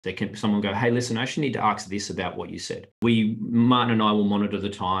Someone go, hey, listen, I actually need to ask this about what you said. Martin and I will monitor the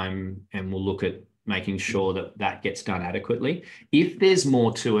time and we'll look at making sure that that gets done adequately. If there's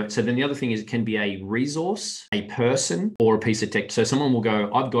more to it, so then the other thing is it can be a resource, a person, or a piece of tech. So someone will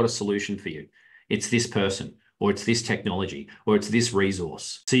go, I've got a solution for you. It's this person, or it's this technology, or it's this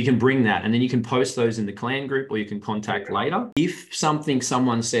resource. So you can bring that and then you can post those in the clan group or you can contact later. If something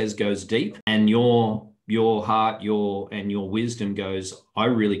someone says goes deep and your heart, and your wisdom goes, I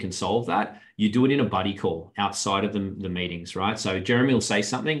really can solve that. You do it in a buddy call outside of the meetings, right? So Jeremy will say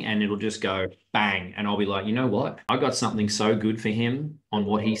something and it'll just go bang. And I'll be like, you know what? I got something so good for him on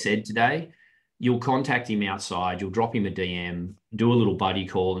what he said today. You'll contact him outside, you'll drop him a DM, do a little buddy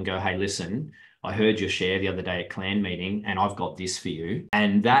call and go, hey, listen, I heard your share the other day at clan meeting and I've got this for you.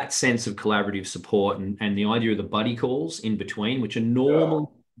 And that sense of collaborative support and the idea of the buddy calls in between, which are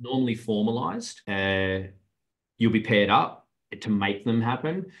normally formalized, you'll be paired up to make them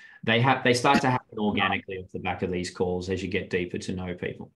happen. They start to happen organically off the back of these calls as you get deeper to know people.